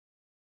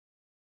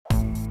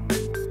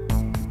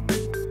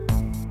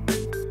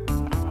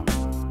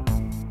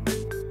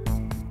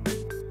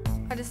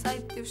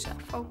decided to do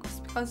Sharp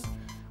Focus because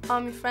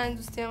all my friends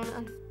was doing it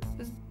and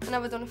I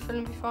never done a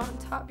film before and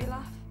thought it'd be a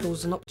laugh. There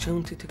was an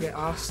opportunity to get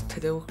asked to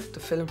do the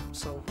film,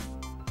 so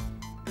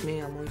me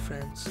and my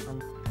friends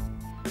and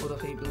other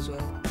people as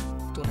well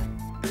done it.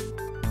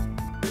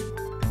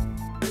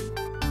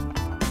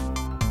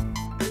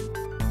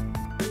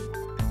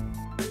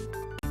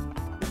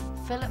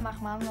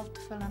 McMahon wrote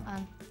the film,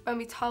 and when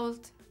we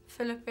told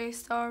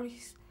Philip-based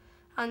stories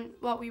and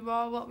what we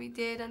were, what we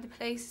did and the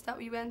places that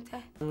we went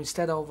to. And we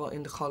stayed over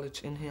in the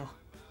college in here,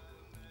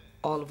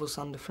 all of us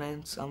and the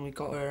friends, and we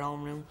got our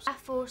own rooms. At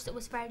first it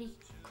was very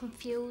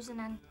confusing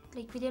and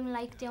like we didn't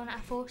like doing it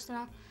at first and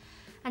all.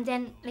 And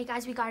then like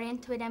as we got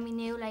into it then we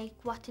knew like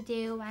what to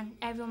do and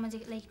everyone was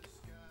like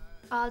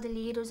all the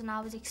leaders and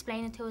all was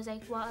explaining to us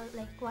like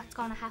what's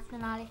gonna happen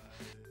and all like.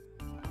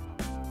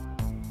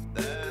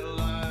 That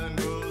line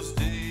goes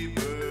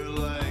deeper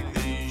like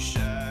these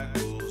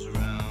shackles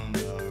around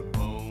our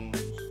bones.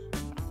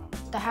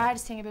 the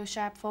hardest thing about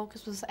Sharp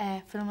Focus was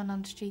filming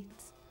on the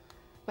streets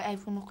with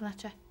everyone looking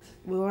at you.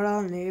 We were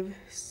all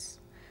nervous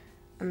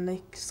and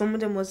like some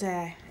of them was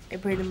a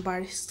bit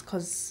embarrassed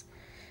because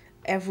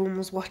everyone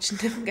was watching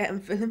them getting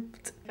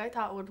filmed. I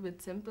thought it would have been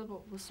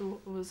simple, but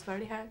it was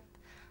very hard.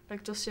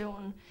 Like just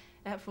shouting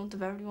in front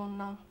of everyone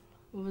now.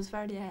 It was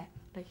very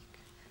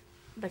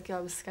like I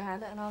was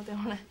scared and all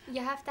doing it.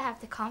 You have to have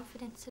the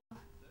confidence.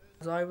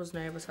 I was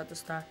nervous at the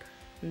start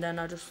and then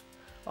I just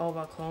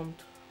overcome.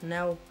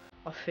 Now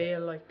I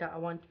feel like that I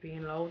want to be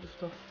in loads of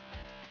stuff.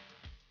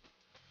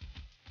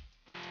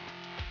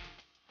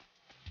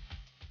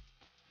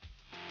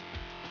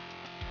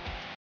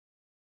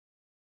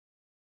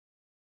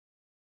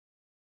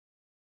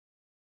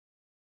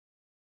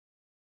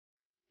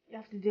 You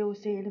have to do a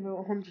scene about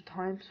 100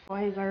 times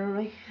before you get it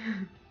right.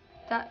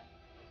 That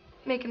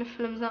making a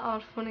film is not all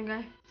fun and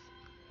games.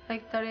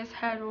 Like there is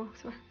hard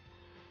work to it.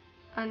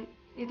 And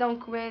you don't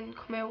go in,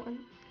 come out and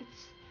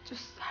it's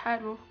just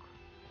hard work.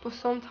 But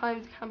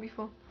sometimes it can be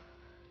fun.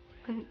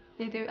 When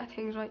you do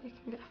things right you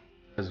can get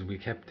it. As we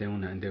kept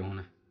doing it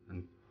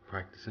and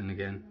practicing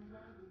again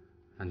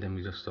and then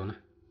we just done it.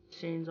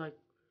 Scenes like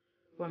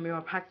when we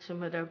were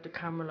practicing without the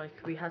camera,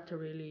 like we had to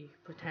really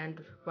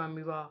pretend when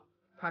we were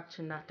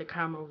practicing that the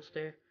camera was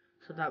there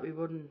so that we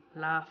wouldn't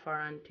laugh or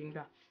anything.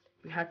 That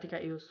we had to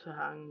get used to it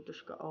and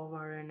just got over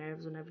our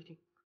nerves and everything.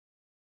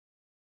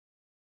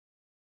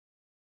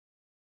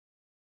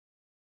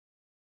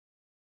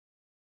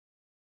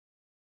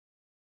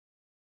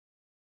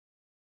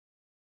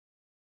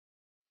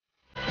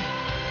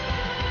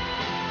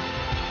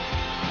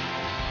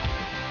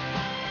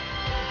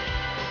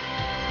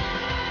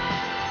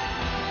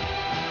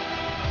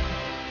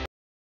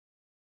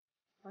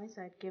 Advice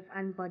I'd give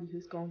anybody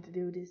who's going to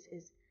do this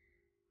is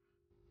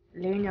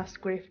learn your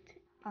script.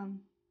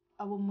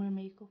 I wouldn't wear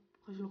makeup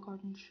because you look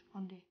orange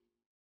on the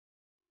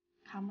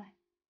camera.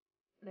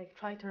 Like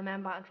try to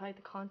remember and try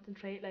to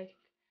concentrate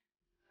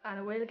and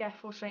it will get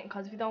frustrating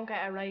because if you don't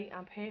get it right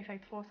and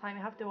perfect the first time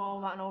you have to do it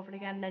over and over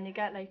again and then you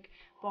get like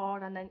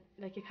bored and then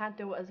like you can't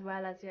do it as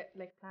well as you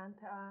like planned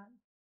it.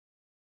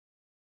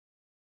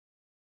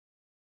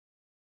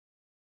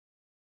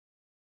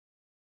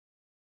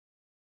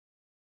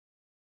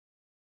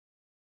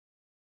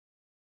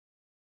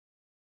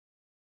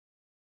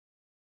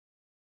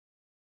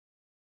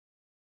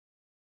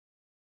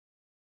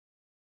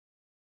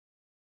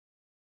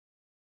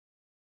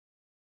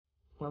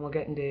 When we're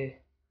getting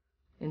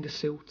in the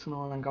suits and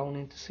all and going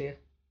in to see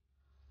it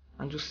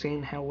and just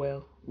seeing how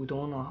well we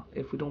done, or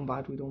if we done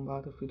bad we done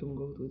bad, if we done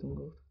good we done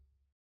good.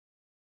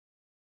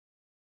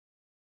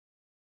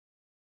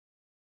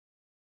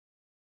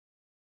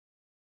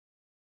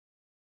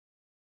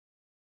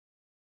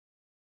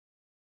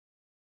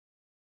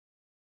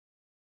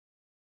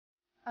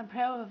 I'm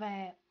proud of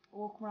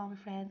walking around with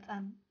friends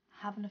and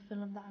having a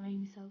film that I made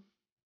myself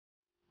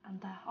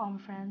and that all my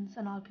friends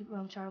and all the people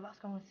around Charlotte was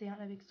going to see it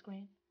on a big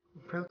screen.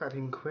 I'm proud that I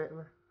didn't quit.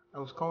 I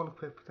was going to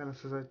quit, but then I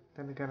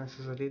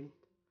says I didn't.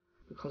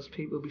 Because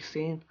people will be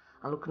seeing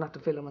and looking at the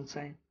film and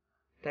saying,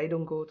 they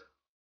done good.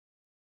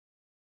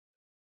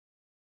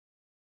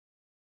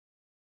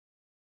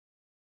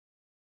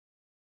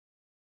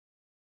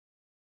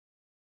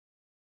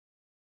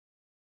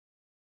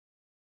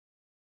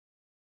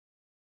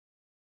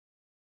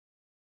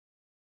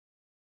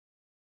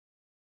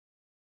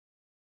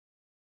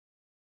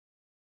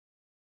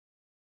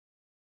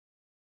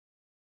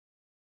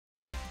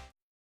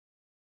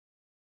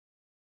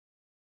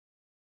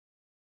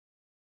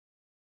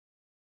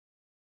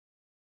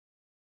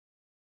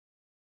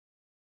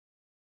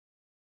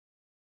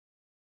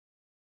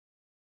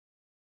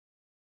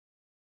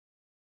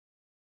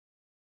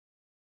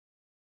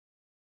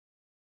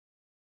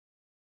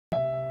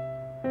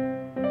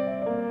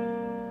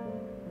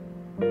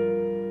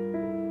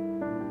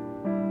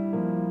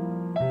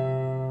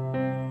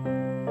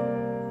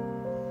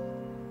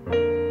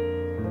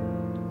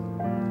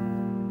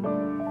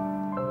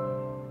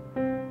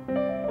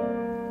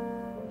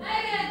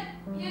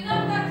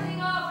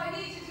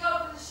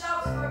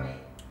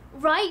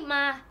 Right,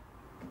 Ma.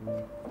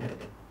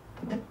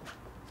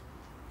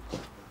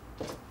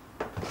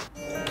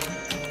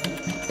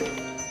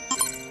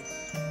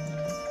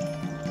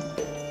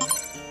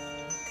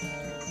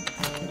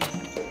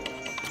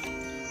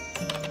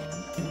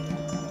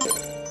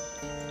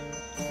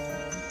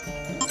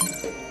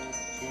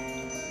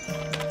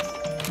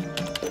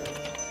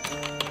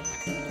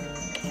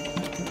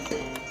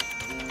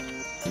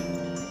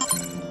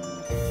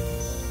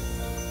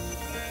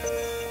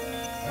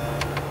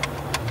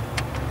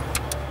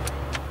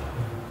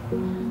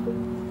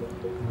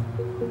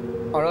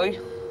 alright.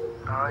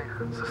 Alright,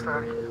 it's the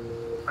story.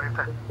 What are you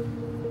up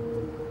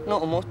to?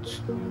 Nothing much.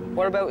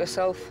 What about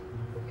yourself?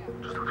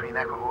 Just between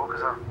neck with work,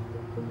 is that?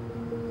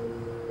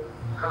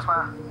 How's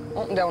Ma?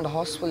 Up and down the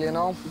hospital, you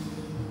know.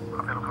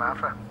 Have you looking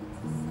after her?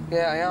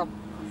 Yeah, I am.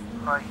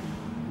 Right.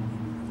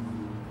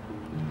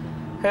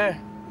 Here,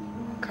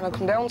 can I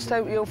come down and stay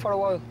with you for a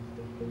while?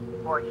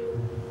 Why? You're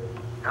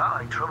not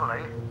in any trouble, are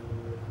you?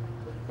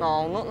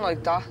 No, nothing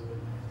like that.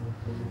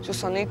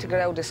 Just I need to get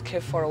out of this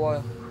kit for a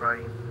while.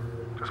 Right.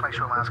 Just make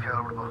sure Ma's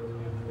killed with the butt.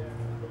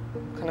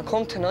 Can I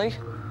come tonight?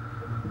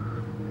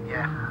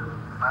 Yeah.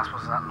 Ma's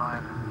was at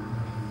 9.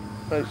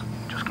 Right.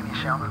 Just give me a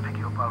shout and I'll pick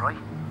you up, alright?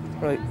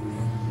 Right.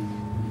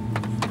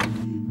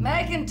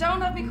 Megan,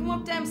 don't have me come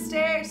up them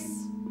stairs.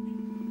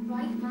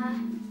 Right, Ma.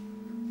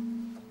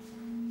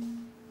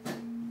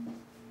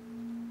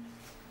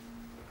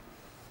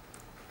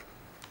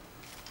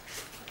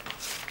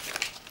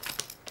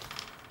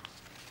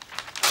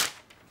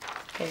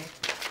 Okay.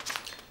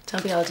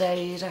 Don't be all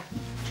day either.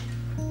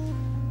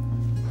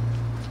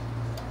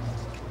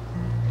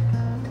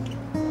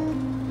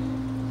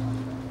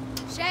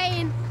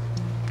 Shane.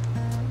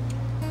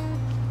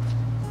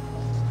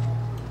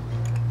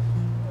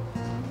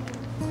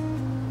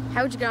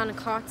 How'd you get on the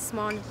court this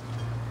morning?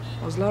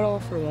 I was let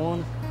off for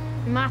one.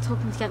 My ma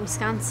took me to get me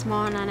scanned this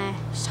morning and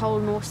she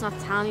told nurse not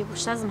to tell me, but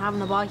she says I'm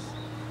having a boy.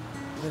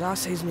 My dad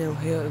sees me out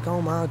here,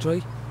 go mad,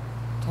 right?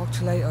 Talk to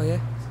you later, yeah?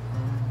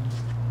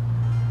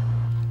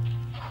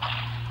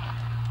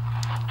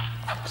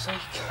 Fuck's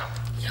sake.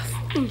 You're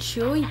fucking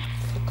shy.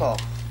 Fuck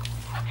off.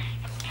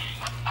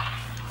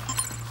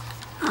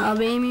 I'll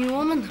be me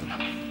woman.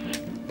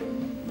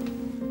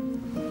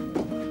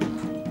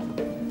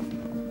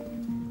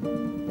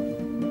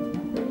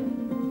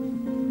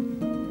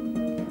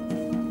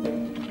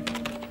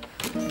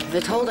 Have they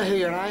told her who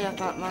your eye at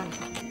that man?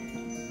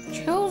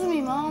 Chose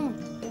me, mom.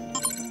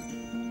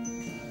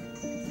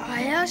 Oh,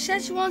 yeah, she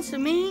said she wants to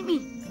meet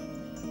me.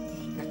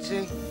 Let's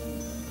see.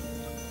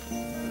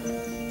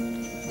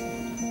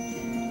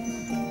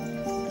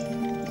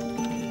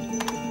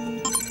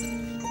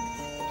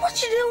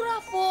 What you do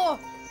that for?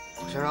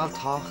 Sure, I'll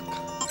talk.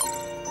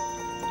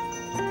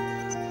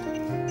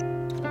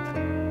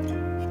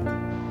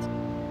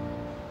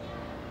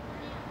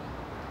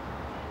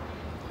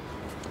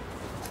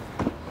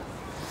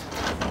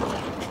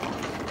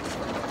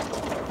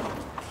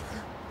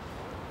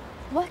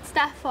 What's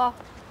that for?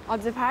 Oh,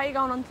 there's a party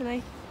going on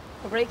tonight.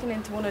 We're breaking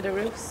into one of the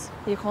roofs.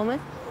 Are you coming?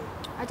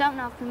 I don't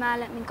know if my ma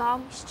let me go.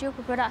 My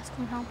stupid brother has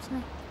come home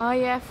tonight. Oh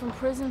yeah, from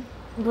prison.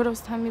 My brother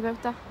was telling me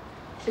about that.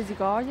 Is he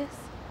gorgeous?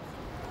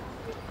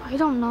 I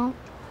don't know.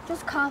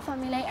 Just call for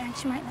me later and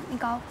she might let me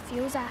go if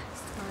you ask.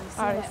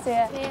 Alright, see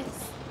ya.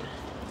 Yes.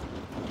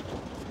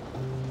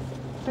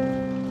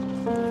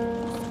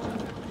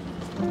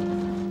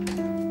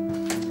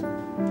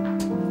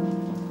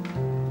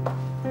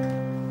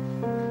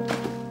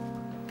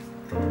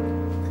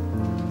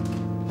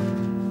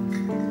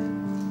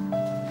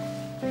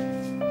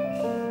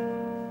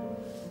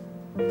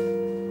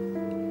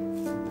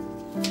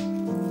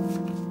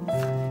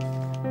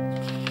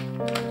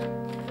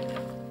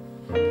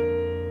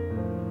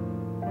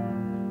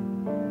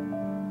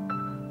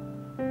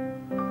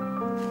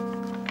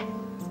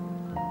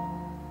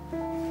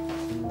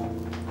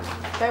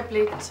 Fair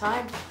play the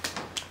time.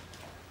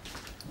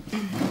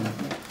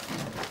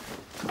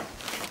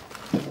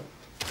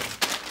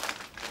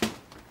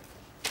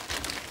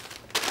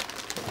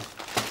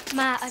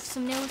 Ma, I've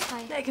some news for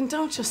you. Megan,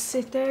 don't just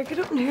sit there. Get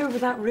up in here with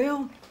that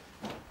room.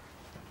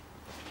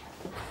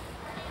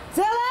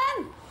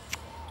 Dylan!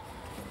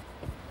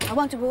 I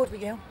want a word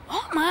with you.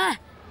 What, Ma?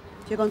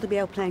 If you're going to be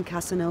out playing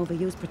Casanova,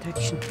 use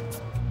protection.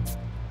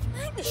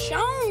 They're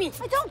showing me.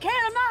 I don't care.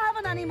 I'm not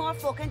having any more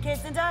fucking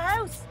kids in the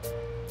house.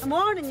 I'm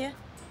warning you.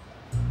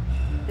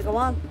 Now go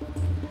on.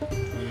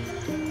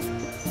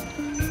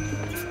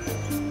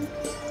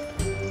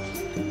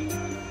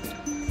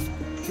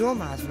 Your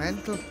ma's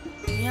mental.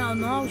 Yeah, I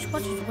know. She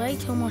watches way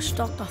too much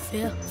Dr.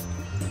 Phil.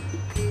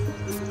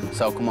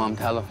 So come on,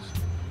 tell us.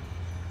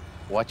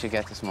 What you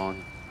get this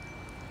morning?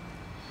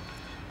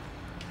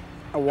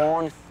 A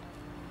warning.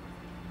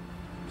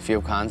 A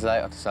few cans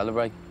later to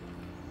celebrate?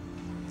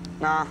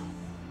 Nah.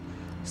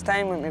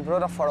 Staying with my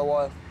brother for a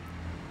while.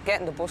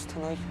 Getting the bus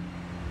tonight.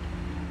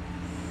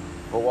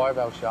 But what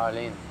about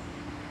Charlene?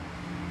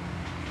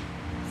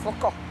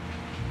 Fuck her.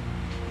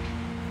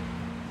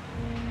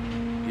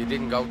 You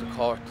didn't go to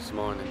court this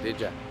morning, did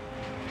you?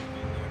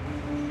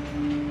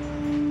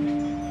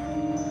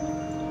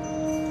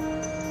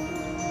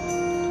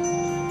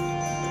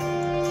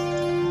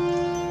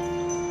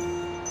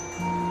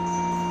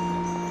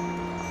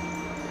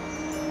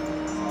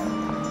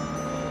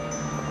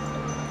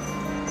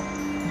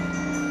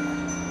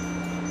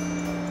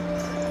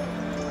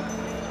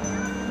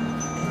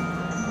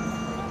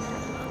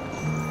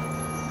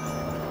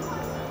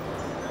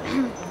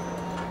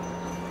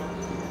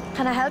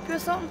 Can I help you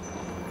with something?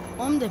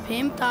 I'm the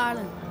pimp,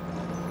 darling.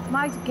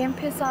 Mike's getting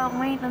pissed out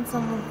waiting on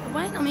someone.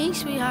 Wait on me,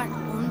 sweetheart.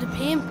 I'm the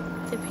pimp.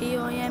 The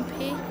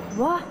P-I-M-P.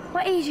 What?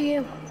 What age are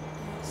you?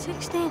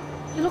 16.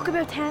 You look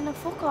about 10 and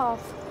fuck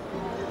off.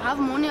 I have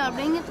money, I'll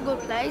bring it to good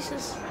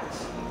places.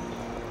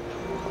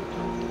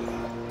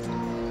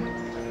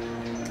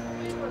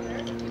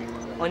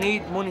 I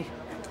need money.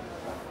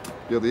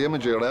 You're the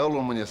image of your old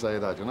one when you say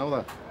that, you know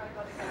that?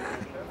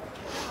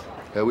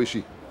 How is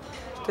she?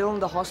 Still in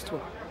the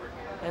hospital.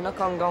 I'm not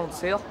gonna go and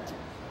see her.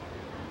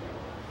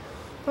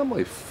 Oh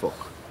my fuck.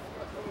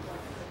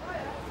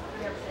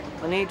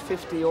 I need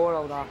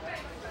 €50 there.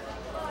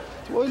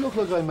 Do I look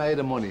like I made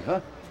of money, huh?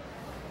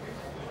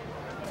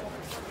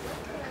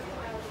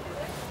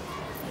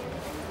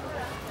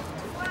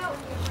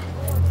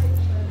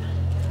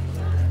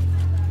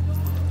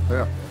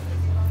 There.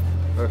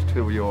 There's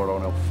 €2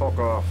 now. Fuck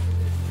off.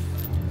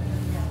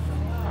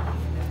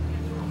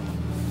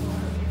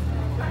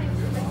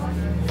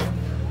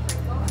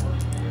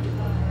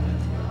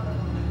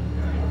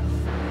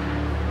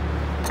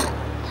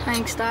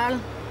 Thanks,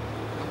 darling.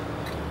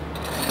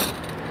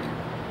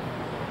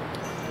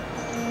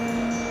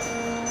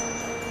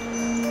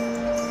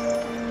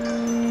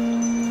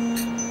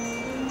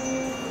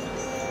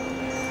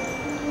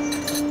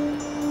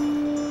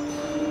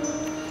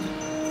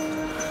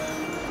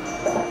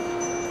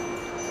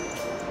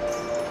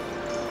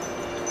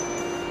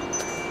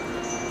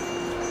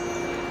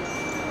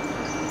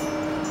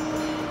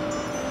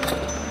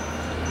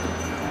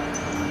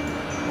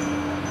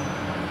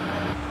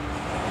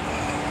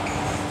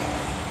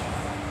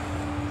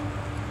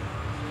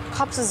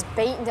 Cops is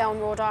beating down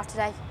your door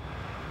today.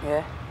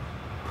 Yeah,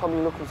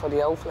 probably looking for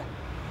the outfit.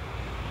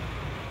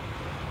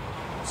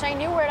 So I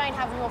knew where I ain't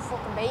having no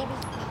fucking baby.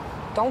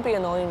 Don't be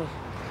annoying me.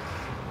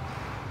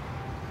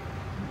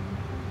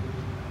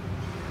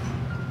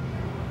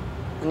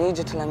 I need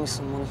you to lend me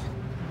some money.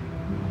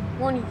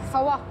 Money?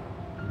 For what?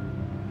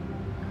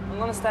 I'm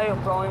gonna stay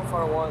up Brian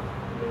for a while.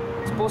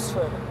 It's bus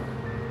fare.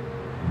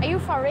 Are you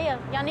for real?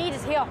 You need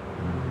it here.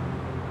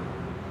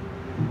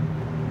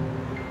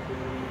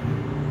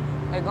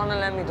 Are you gonna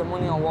lend me the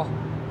money or what?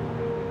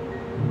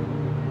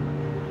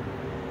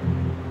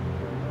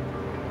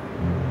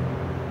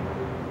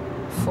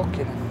 Fuck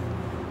you then.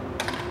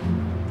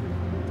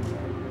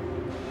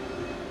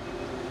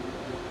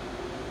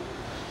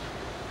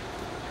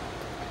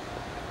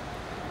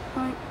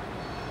 Right.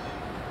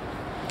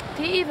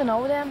 Do you even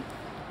know them?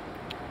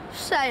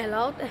 Say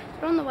hello. They're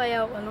on the way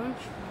out at lunch.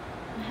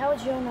 And how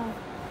would you know?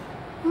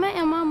 I met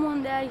your mum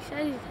one day. He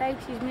said he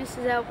takes his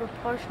missus out for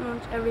portion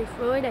lunch every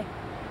Friday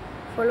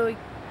for like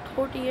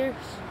 30 years.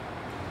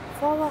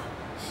 For what?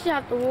 You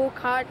have to work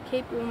hard to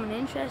keep the woman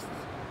interested.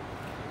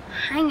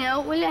 Hang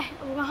out, will you?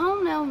 We'll go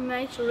home now and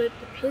mates will rip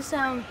the piss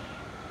out of me.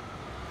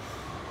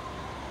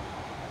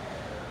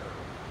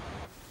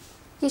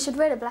 You should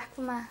wear the black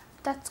one, Ma.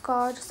 That's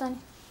gorgeous, Sonny.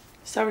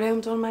 Is that what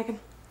I'm done, Megan?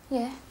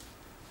 Yeah.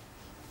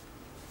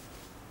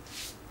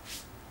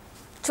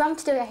 Do you want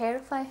me to do your hair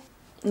if I?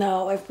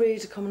 No, I've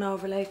Breed coming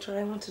over later.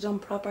 I want it done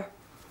proper.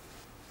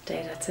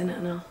 Day that's in it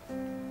and all.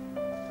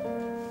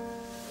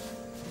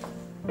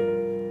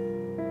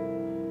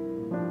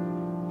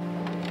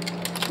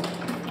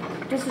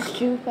 This is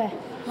stupid.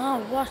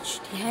 No, watch.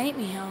 They hate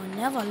me how I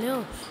never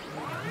lose.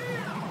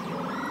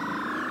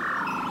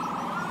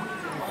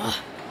 Oh,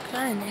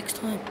 try it next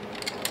time.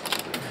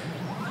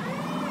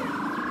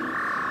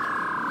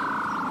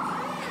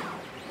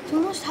 You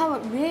must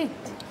have it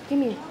rigged. Give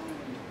me it.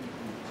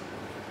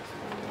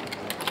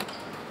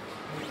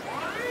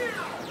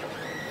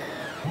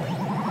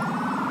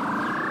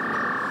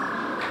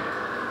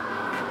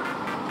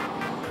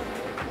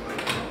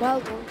 Well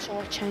done,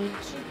 short change.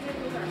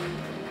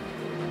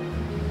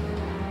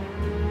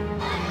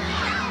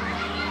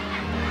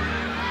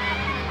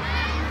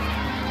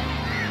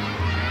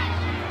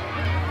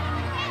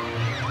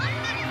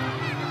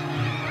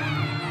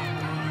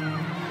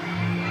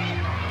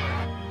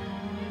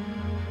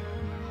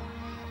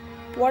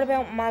 What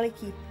about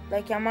Maliki?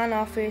 Like your man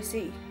off Fair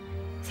City?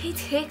 Does he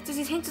think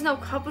there's no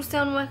coppers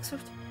down in Wexford?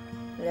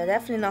 Well, they're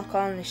definitely not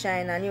calling the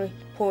Shane anyway.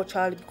 Poor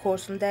Charlie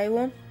because from day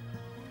one.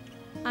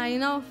 I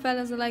know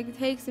fellas are like, it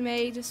takes them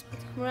ages, but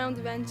they come around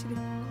eventually.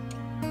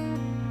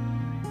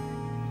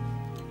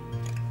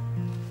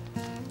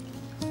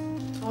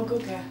 All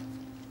good, girl.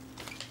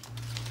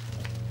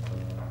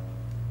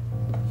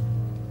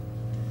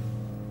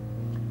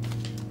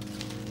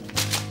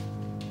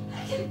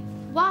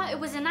 What? It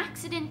was an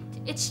accident.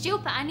 It's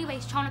stupid anyway.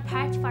 He's trying to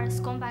party for a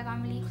scumbag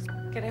on release.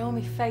 Get out of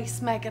my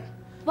face, Megan.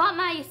 What,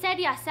 Ma? You said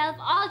yourself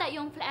all that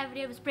young fella ever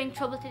did was bring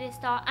trouble to this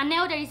door, and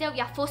now that he's out,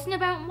 you're fussing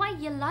about him. Why?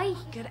 You lie.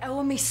 Get out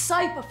of my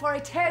sight before I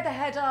tear the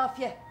head off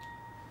you.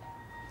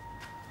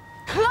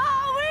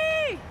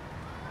 Chloe!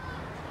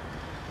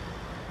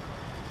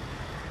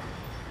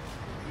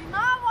 Your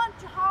mum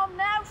wants you home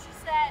now, she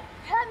said.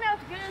 Tell me how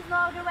to get us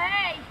load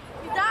away.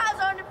 Your dad's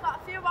only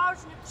got a few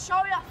hours and you have to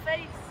show your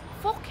face.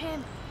 Fuck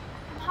him.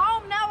 I'm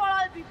home now or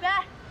I'll be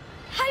back.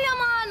 Hey,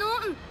 I'm on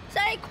nothing.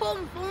 Say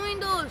come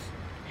find us.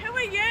 Who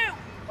are you?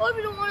 I'll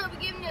be the one that'll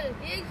be giving you the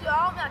pigs. You're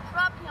all gonna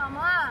trap your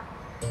man.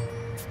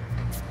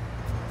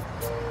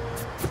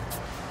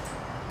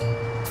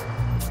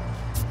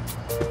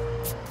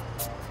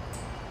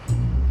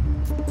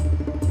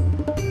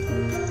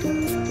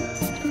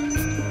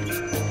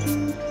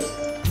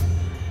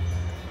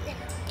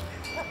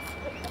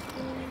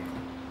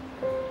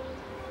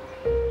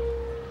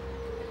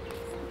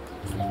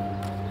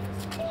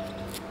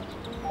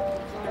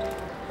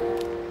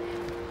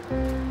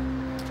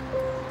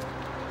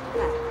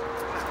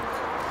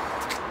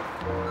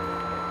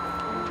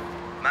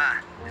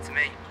 to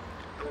me.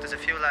 Look, there's a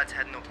few lads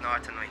heading up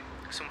north tonight.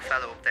 Some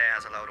fella up there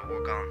has a load of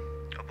work on.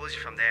 I'll buzz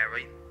you from there,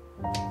 right?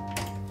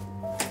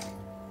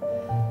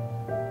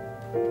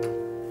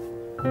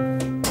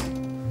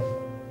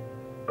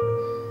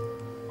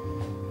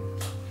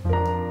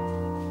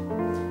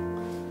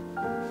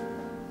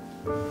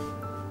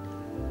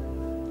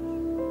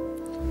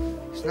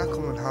 He's not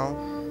coming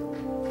home.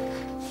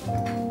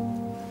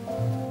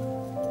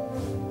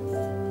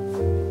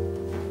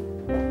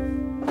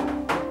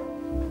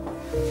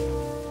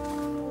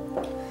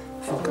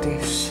 Fuck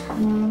this.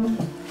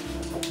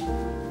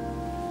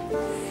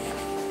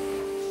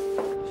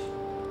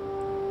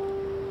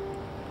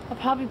 I'll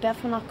probably bet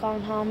for not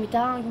going home. My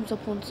dad comes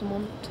up once a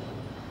month.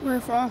 Where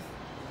from?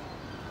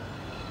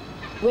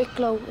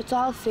 Wicklow. It's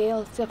all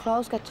fields. Their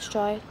clothes get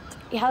destroyed.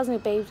 He has no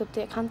babies up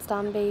there. Can't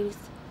stand babies.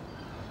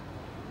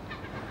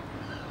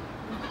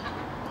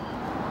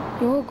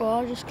 You're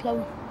gorgeous,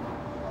 Chloe.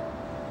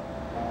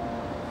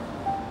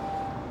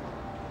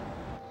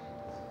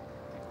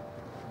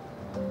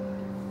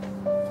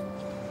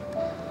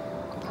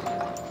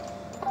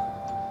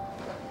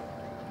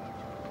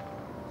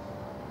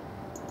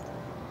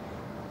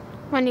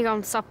 When are you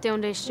going to stop doing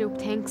these stupid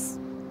things?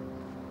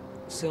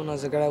 As soon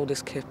as I get out of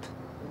this kip.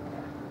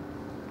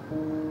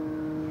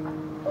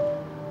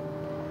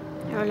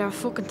 Well, you're a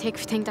fucking thick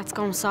if you think that's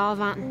going to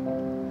solve anything.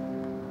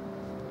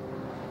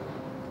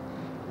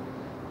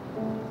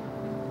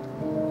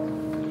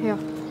 Here.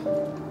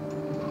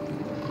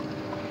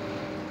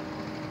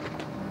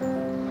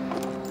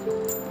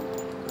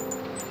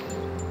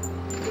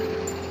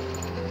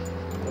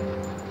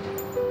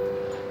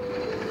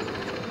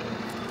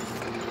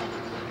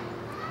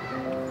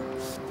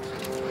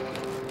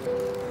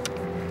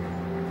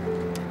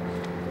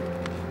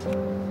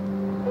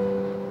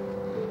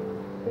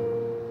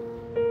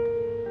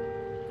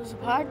 There's a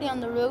party on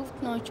the roof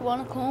tonight. You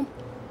want to come?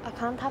 I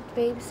can't have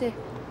the babysit.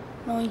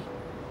 Right.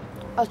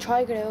 I'll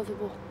try to get out of it,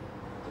 but...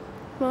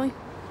 Right.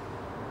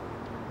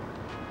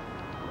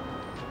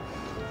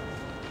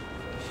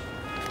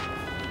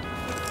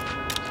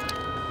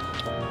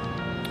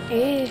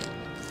 Hey.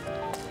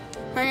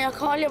 And I'll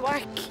call you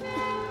back.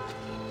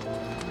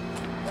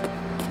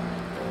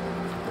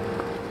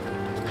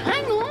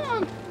 Hang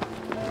on!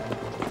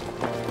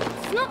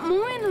 It's not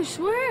mine, I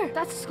swear.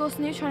 That's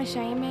disgusting. You're trying to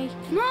shame me.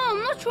 No,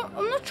 I'm not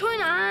trying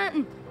to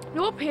anything.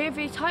 You're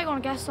perfect. How are you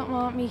going to guess something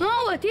about me? No,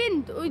 I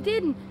didn't. I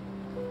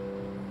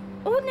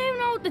wouldn't even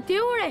know what to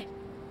do with it.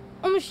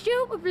 I'm a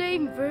stupid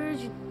blaming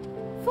virgin.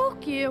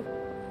 Fuck you.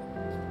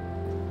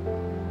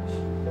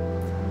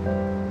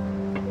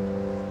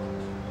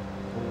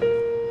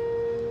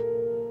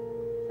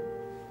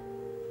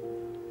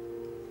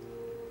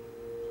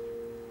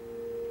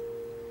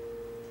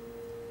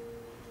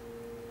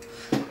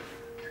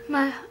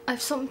 Ma,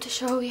 I've something to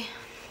show you.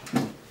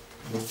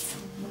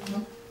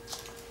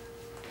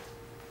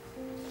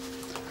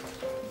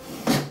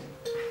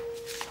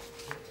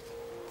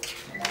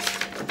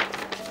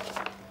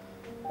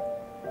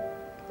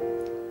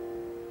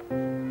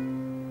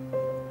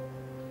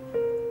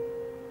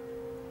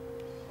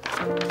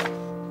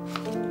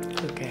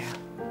 Good girl.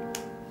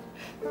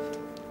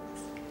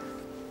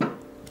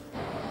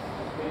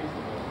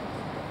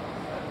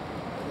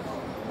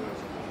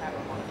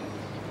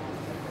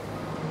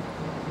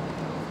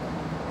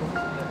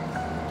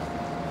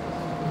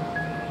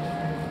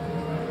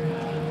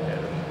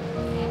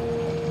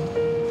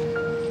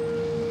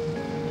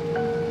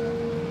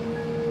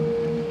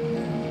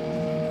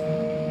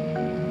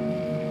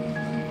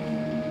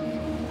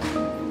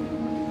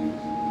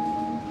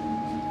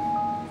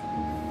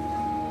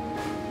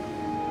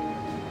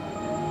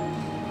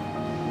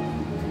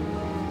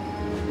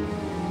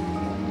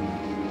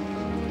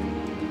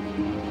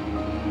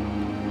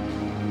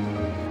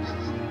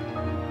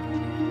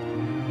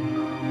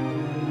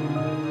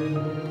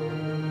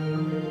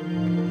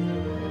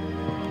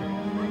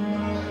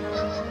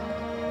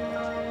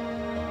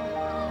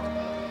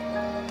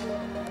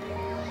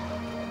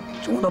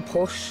 Do you want to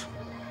push?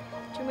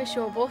 Do you miss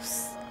your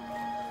bus?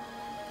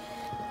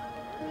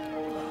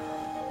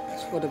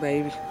 It's for the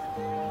baby.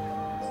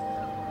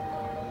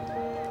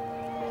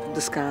 Put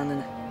the scan in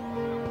it.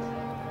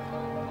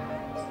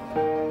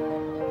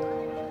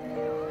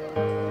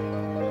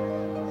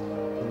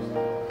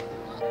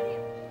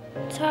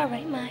 It's all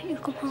right, Ma. You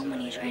come home when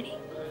he's ready.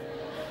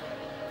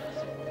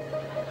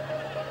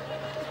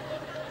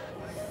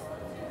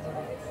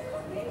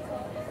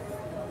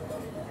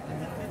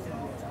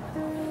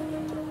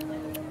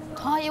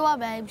 Thought you were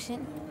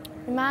babysitting.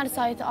 My ma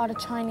decided to order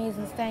Chinese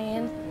and stay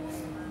in.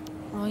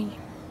 Right.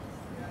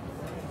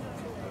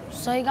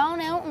 So you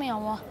going out with me or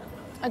what?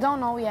 I don't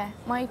know yet.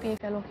 Might be if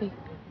you're lucky.